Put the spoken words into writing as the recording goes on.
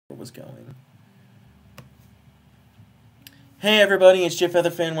was going. Hey everybody, it's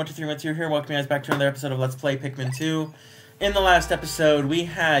JFeatherFan12312 here. Welcome you guys back to another episode of Let's Play Pikmin 2. In the last episode, we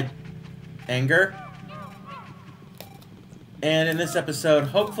had anger. And in this episode,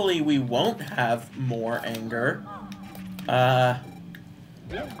 hopefully we won't have more anger. I'm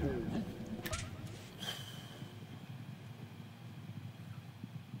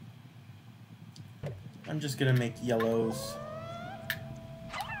just gonna make yellows.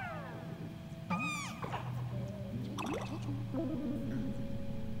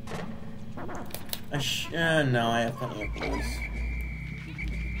 No, I have plenty of blues.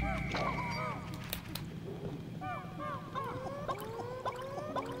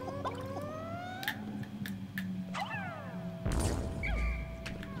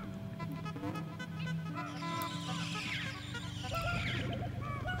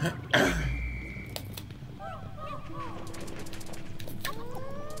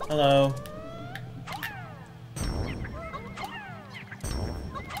 Hello.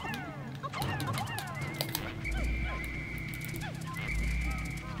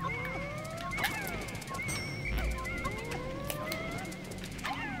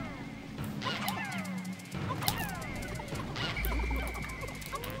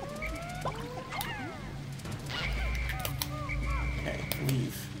 Okay,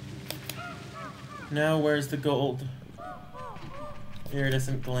 leave. Now where's the gold?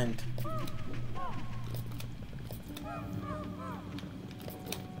 Iridescent glint.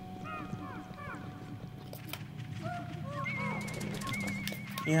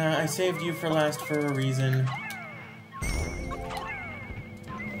 Yeah, I saved you for last for a reason.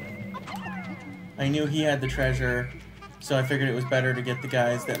 I knew he had the treasure, so I figured it was better to get the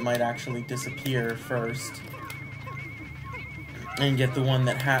guys that might actually disappear first. And get the one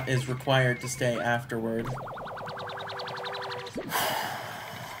that is required to stay afterward.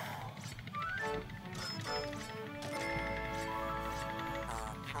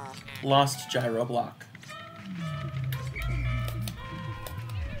 Lost gyro block.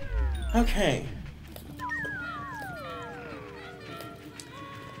 Okay.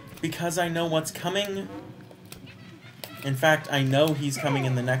 Because I know what's coming. In fact, I know he's coming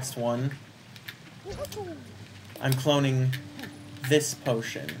in the next one. I'm cloning this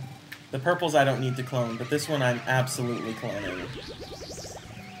potion. The purples I don't need to clone, but this one I'm absolutely cloning.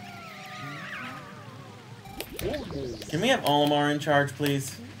 Can we have Olimar in charge,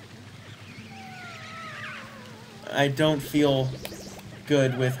 please? I don't feel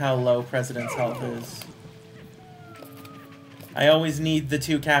good with how low President's health is. I always need the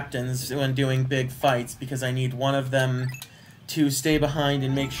two captains when doing big fights because I need one of them to stay behind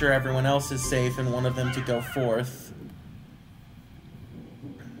and make sure everyone else is safe and one of them to go forth.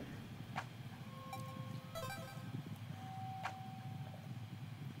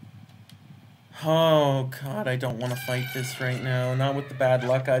 Oh god, I don't want to fight this right now. Not with the bad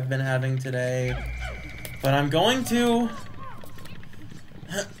luck I've been having today. But I'm going to...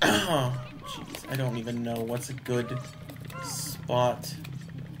 Oh, jeez. I don't even know what's a good spot.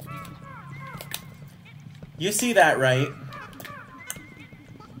 You see that, right?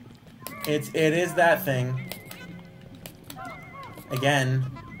 It is that thing. Again.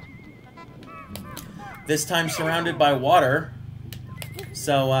 This time surrounded by water.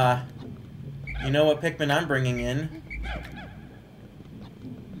 So, you know what Pikmin I'm bringing in.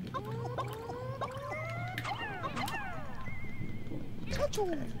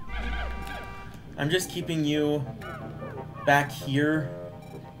 Okay. I'm just keeping you back here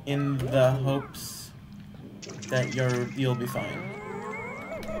in the hopes that you'll be fine.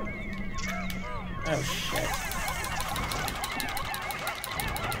 Oh shit.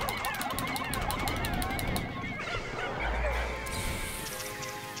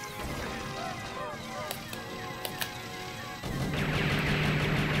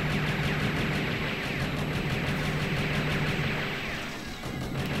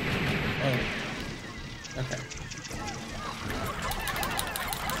 Okay.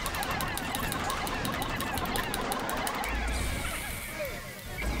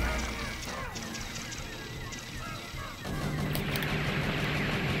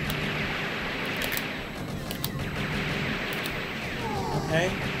 Okay.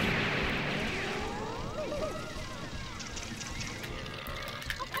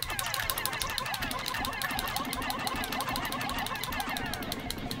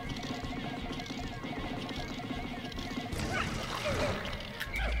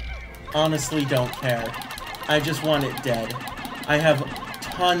 Honestly, don't care. I just want it dead. I have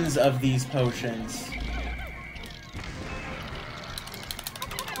tons of these potions.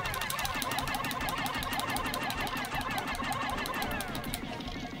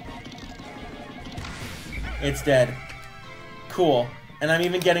 It's dead. Cool. And I'm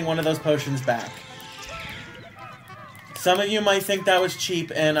even getting one of those potions back. Some of you might think that was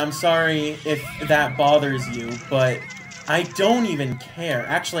cheap, and I'm sorry if that bothers you, but I don't even care.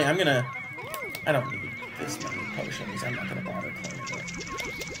 Actually, I don't need this many potions. I'm not gonna bother claiming it.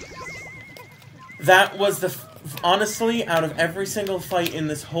 That was honestly, out of every single fight in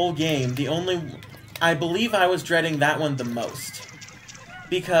this whole game, I believe I was dreading that one the most.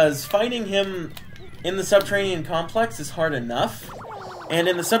 Because fighting him in the Subterranean Complex is hard enough, and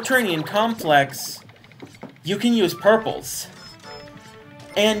in the Subterranean Complex, you can use purples.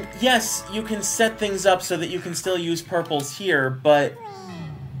 And yes, you can set things up so that you can still use purples here, but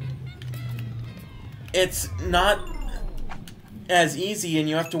it's not as easy and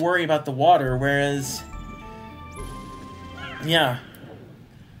you have to worry about the water, whereas... yeah.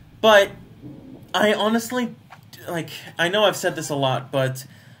 But I honestly... like, I know I've said this a lot, but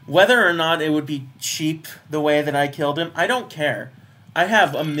whether or not it would be cheap the way that I killed him, I don't care. I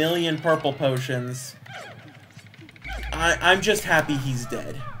have a million purple potions. I'm just happy he's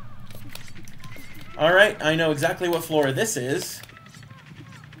dead. Alright, I know exactly what floor this is.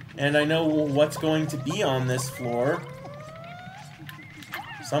 And I know what's going to be on this floor.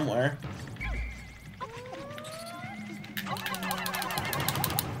 Somewhere.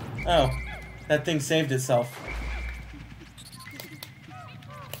 Oh, that thing saved itself.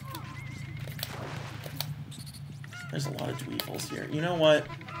 There's a lot of dweevils here. You know what?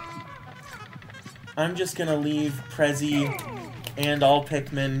 I'm just gonna leave Prezi and all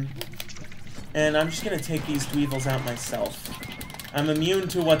Pikmin, and I'm just gonna take these dweevils out myself. I'm immune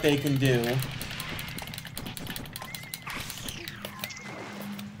to what they can do.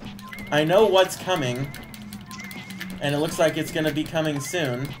 I know what's coming, and it looks like it's gonna be coming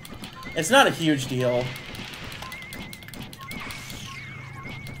soon. It's not a huge deal.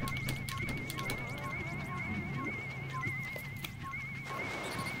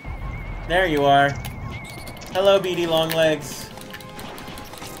 There you are. Hello, Beady Long Legs.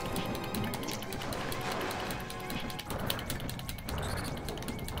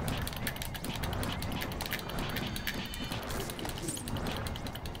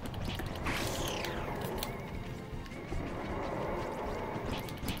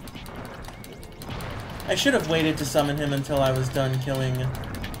 I should have waited to summon him until I was done killing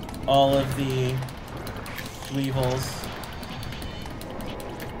all of the weevils.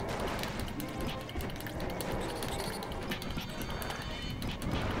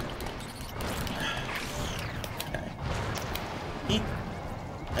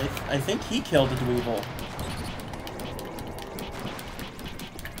 I think he killed a dweevil.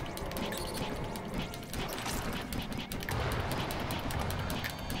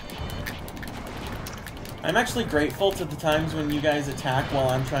 I'm actually grateful to the times when you guys attack while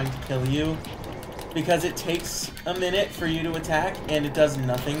I'm trying to kill you, because it takes a minute for you to attack, and it does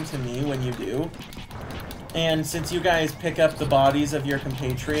nothing to me when you do. And since you guys pick up the bodies of your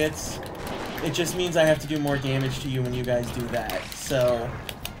compatriots, it just means I have to do more damage to you when you guys do that, so...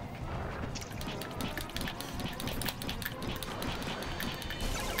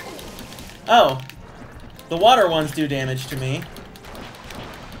 Oh, the water ones do damage to me.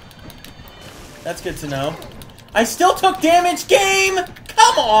 That's good to know. I still took damage, game!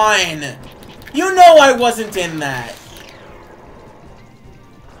 Come on! You know I wasn't in that.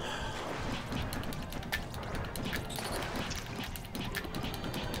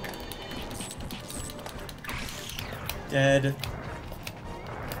 Dead.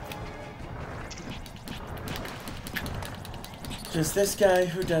 Just this guy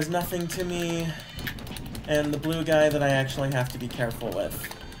who does nothing to me, and the blue guy that I actually have to be careful with.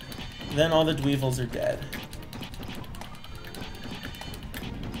 Then all the dweevils are dead.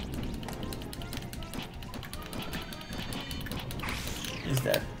 He's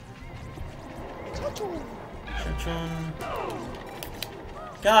dead. Chachon.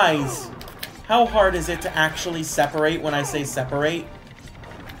 Guys, how hard is it to actually separate when I say separate?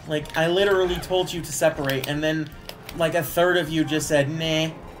 Like, I literally told you to separate, and then like a third of you just said, nah.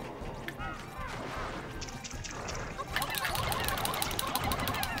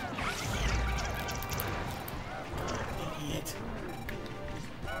 Idiot.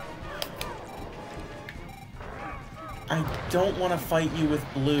 I don't want to fight you with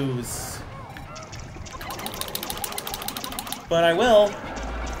blues. But I will.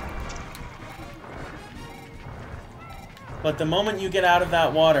 But the moment you get out of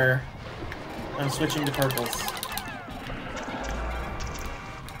that water, I'm switching to purples.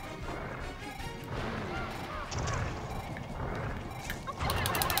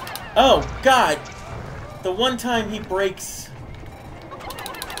 Oh, God! The one time he breaks...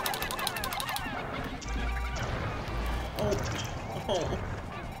 Oh.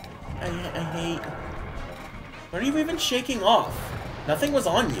 I hate... What are you even shaking off? Nothing was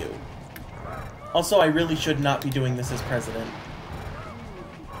on you. Also, I really should not be doing this as president.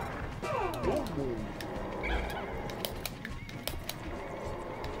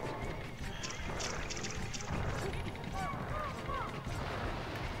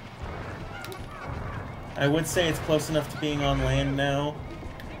 I would say it's close enough to being on land now.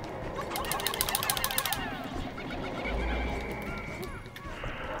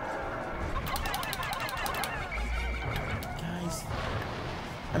 Guys,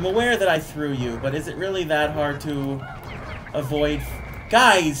 I'm aware that I threw you, but is it really that hard to avoid?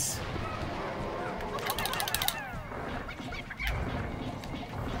 Guys!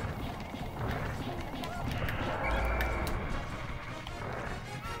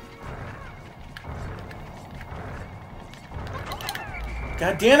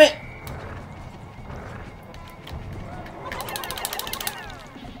 God damn it!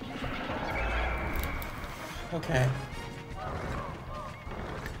 Okay.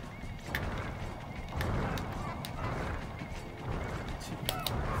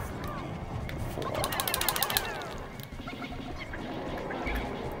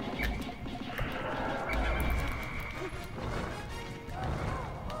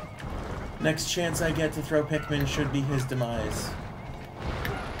 Next chance I get to throw Pikmin should be his demise.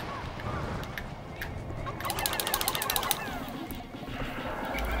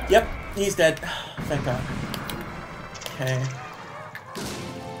 Yep, he's dead. Thank God. Okay.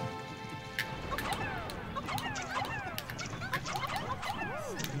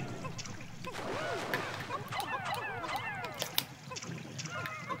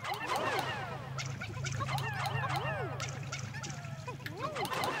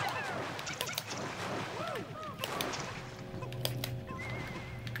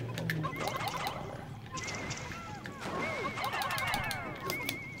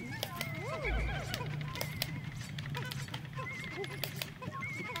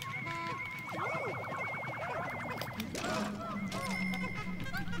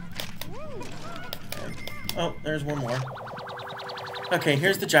 Oh, there's one more. Okay,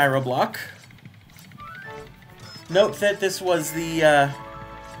 here's the gyro block. Note that this was the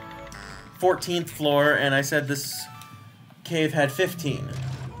 14th floor, and I said this cave had 15.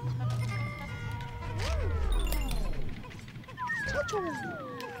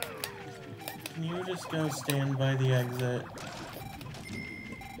 Can you just go stand by the exit?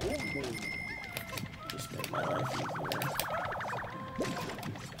 Just make my life easier.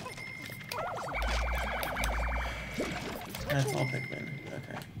 That's all Pikmin.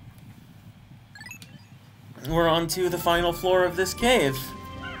 Okay. We're on to the final floor of this cave.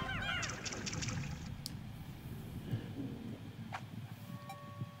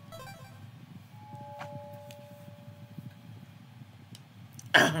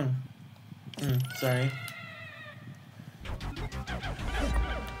 Sorry.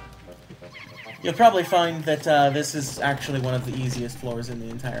 You'll probably find that this is actually one of the easiest floors in the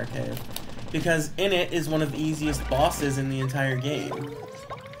entire cave, because in it is one of the easiest bosses in the entire game.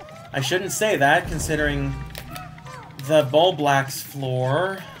 I shouldn't say that, considering the Bull Blacks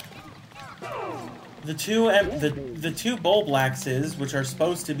floor. The two Bull Blackses, which are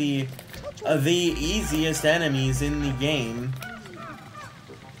supposed to be the easiest enemies in the game,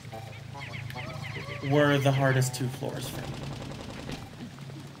 were the hardest two floors for me.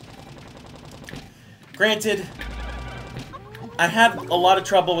 Granted, I had a lot of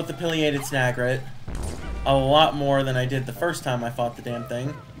trouble with the pileated Snagret. A lot more than I did the first time I fought the damn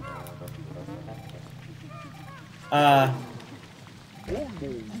thing.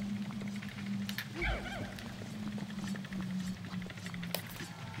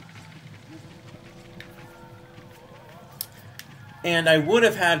 And I would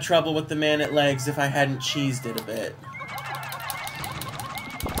have had trouble with the Man-at Legs if I hadn't cheesed it a bit.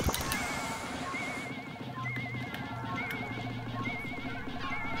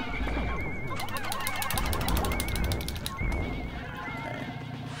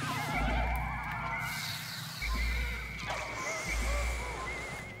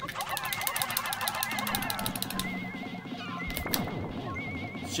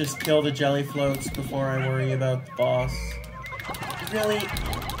 Just kill the jelly floats before I worry about the boss. Really?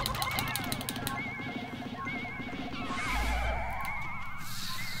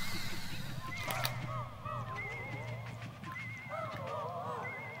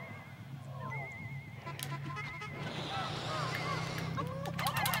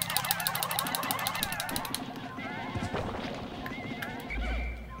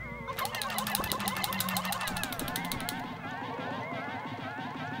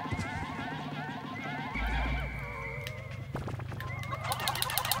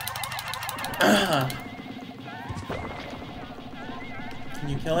 Can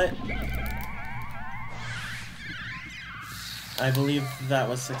you kill it? I believe that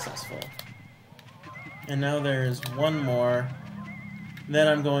was successful. And now there's one more. Then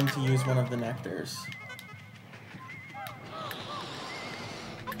I'm going to use one of the nectars.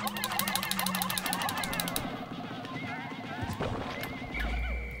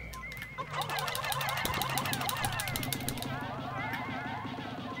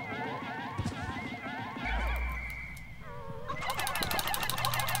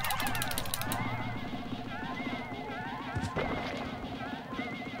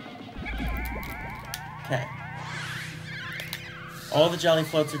 Okay. All the jelly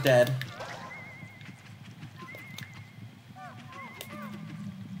floats are dead.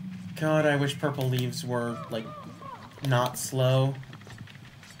 God, I wish purple leaves were, like, not slow.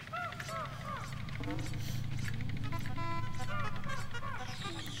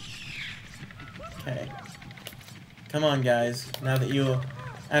 Okay. Come on, guys. Now that you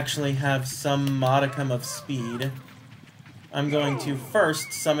actually have some modicum of speed, I'm going to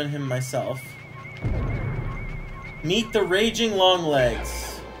first summon him myself. Meet the Raging Long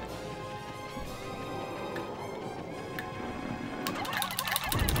Legs.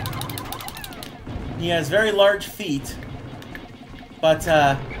 He has very large feet, but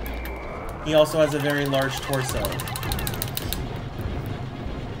he also has a very large torso.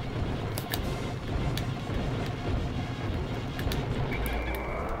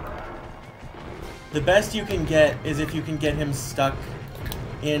 The best you can get is if you can get him stuck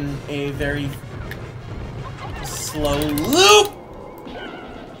in a very slow loop.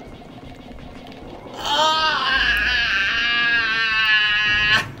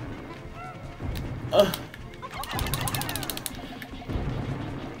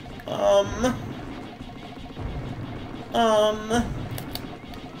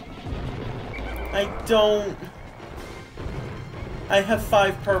 I have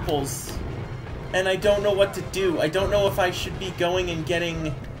 5 purples, and I don't know what to do. I don't know if I should be going and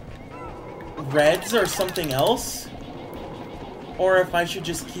getting reds or something else, or if I should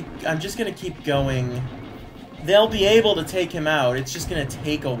just keep... I'm just gonna keep going. They'll be able to take him out. It's just gonna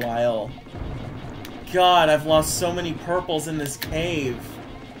take a while. God, I've lost so many purples in this cave.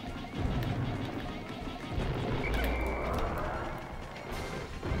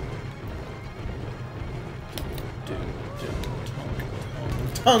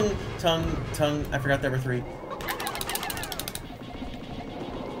 Tongue. I forgot there were 3.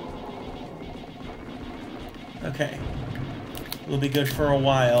 Okay. We'll be good for a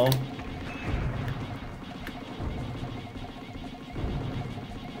while.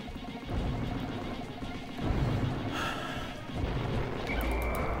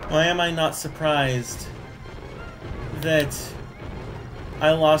 Why am I not surprised that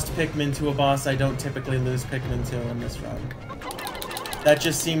I lost Pikmin to a boss I don't typically lose Pikmin to in this run? That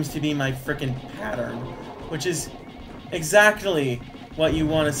just seems to be my frickin' pattern, which is exactly what you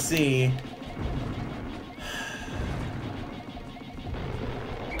want to see.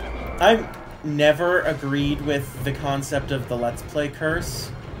 I've never agreed with the concept of the Let's Play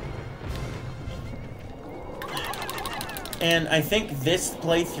curse. And I think this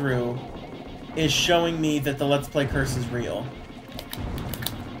playthrough is showing me that the Let's Play curse is real.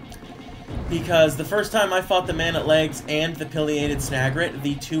 Because the first time I fought the Man at Legs and the Pileated Snagret,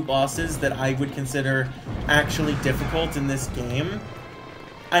 the 2 bosses that I would consider actually difficult in this game,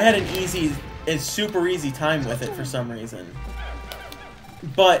 I had a super easy time with it for some reason.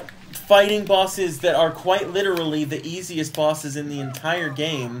 But fighting bosses that are quite literally the easiest bosses in the entire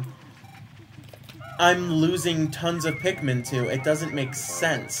game, I'm losing tons of Pikmin to. It doesn't make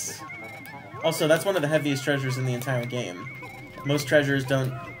sense. Also, that's one of the heaviest treasures in the entire game. Most treasures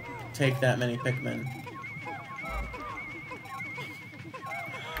don't take that many Pikmin.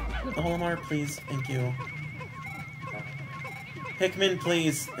 Olimar, please. Thank you. Pikmin,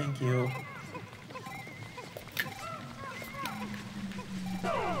 please. Thank you.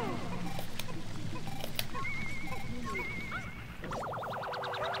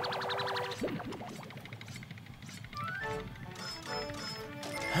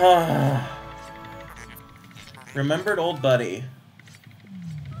 Remembered old buddy.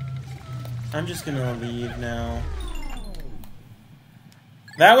 I'm just gonna leave now.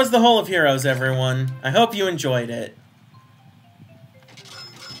 That was the Hole of Heroes, everyone. I hope you enjoyed it.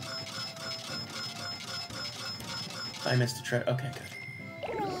 I missed a trick. Okay,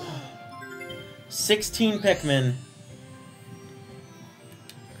 good. 16 Pikmin.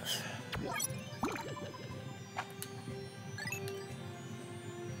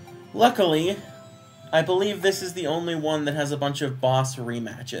 Luckily, I believe this is the only one that has a bunch of boss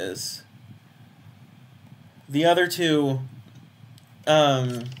rematches. The other two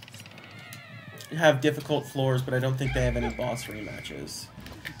have difficult floors, but I don't think they have any boss rematches.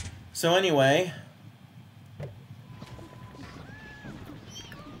 So anyway...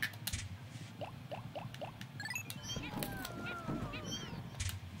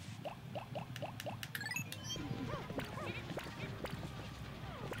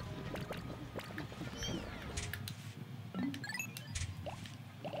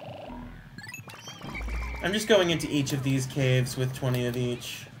 I'm just going into each of these caves with 20 of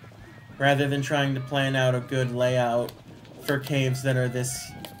each, rather than trying to plan out a good layout for caves that are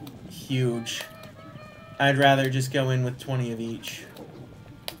this huge. I'd rather just go in with 20 of each.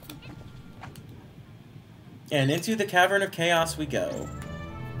 And into the Cavern of Chaos we go.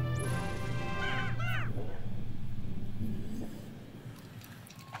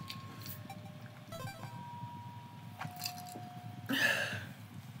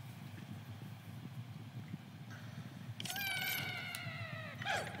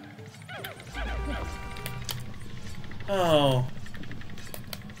 Oh,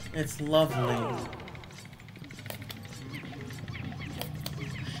 it's lovely.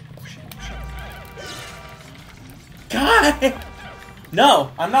 God!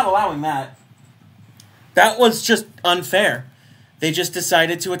 No, I'm not allowing that. That was just unfair. They just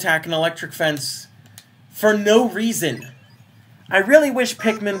decided to attack an electric fence for no reason. I really wish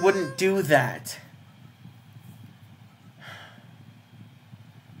Pikmin wouldn't do that.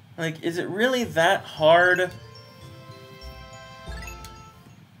 Like, is it really that hard?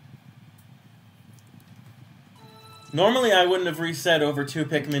 Normally I wouldn't have reset over 2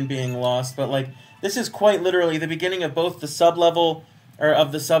 Pikmin being lost, but like, this is quite literally the beginning of both the sub-level, or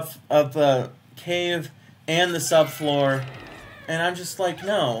of the cave and the subfloor, and I'm just like,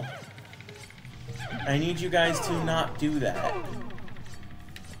 no. I need you guys to not do that.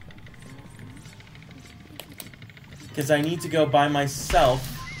 Because I need to go by myself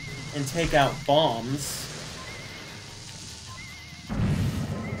and take out bombs.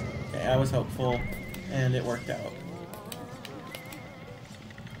 Okay, I was hopeful, and it worked out.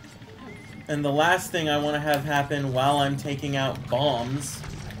 And the last thing I want to have happen while I'm taking out bombs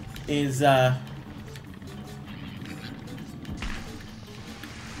is,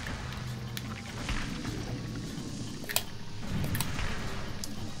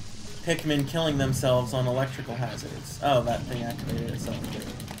 Pikmin killing themselves on electrical hazards. Oh, that thing activated itself too.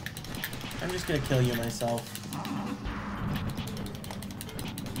 I'm just gonna kill you myself.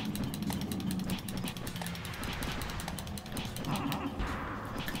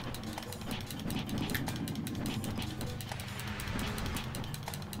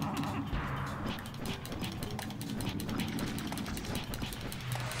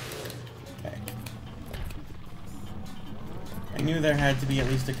 I knew there had to be at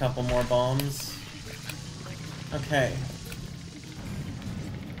least a couple more bombs. Okay.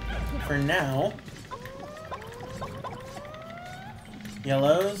 For now...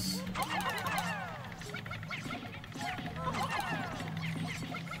 Yellows.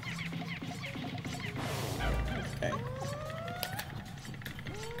 Okay.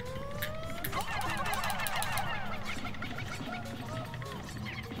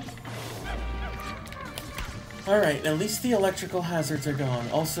 Alright, at least the electrical hazards are gone.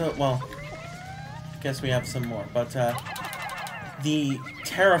 Also, well, guess we have some more, but the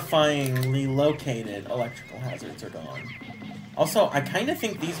terrifyingly located electrical hazards are gone. Also, I kind of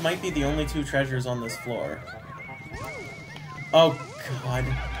think these might be the only 2 treasures on this floor. Oh, God.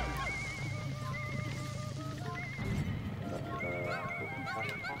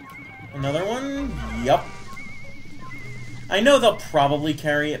 Another one? Yup. I know they'll probably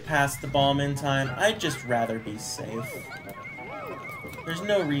carry it past the bomb in time. I'd just rather be safe. There's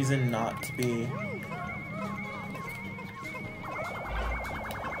no reason not to be.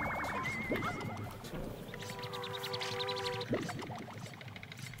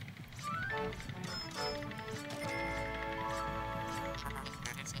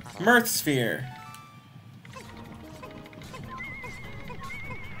 Mirth Sphere.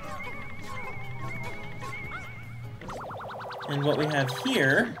 And what we have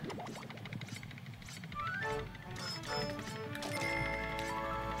here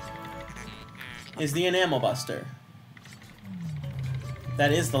is the Enamel Buster.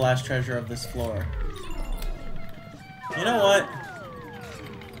 That is the last treasure of this floor. You know what?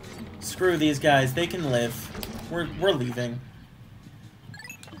 Screw these guys. They can live. We're leaving.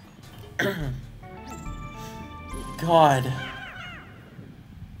 God.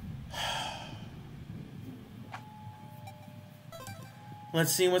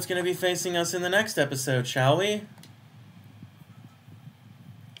 Let's see what's going to be facing us in the next episode, shall we?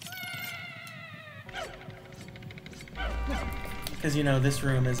 Because, you know, this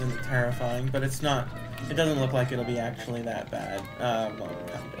room isn't terrifying, but it's not... It doesn't look like it'll be actually that bad. Well,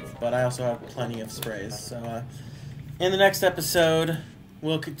 kind of. But I also have plenty of sprays, so... in the next episode,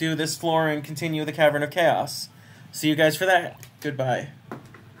 we'll do this floor and continue the Cavern of Chaos. See you guys for that. Goodbye.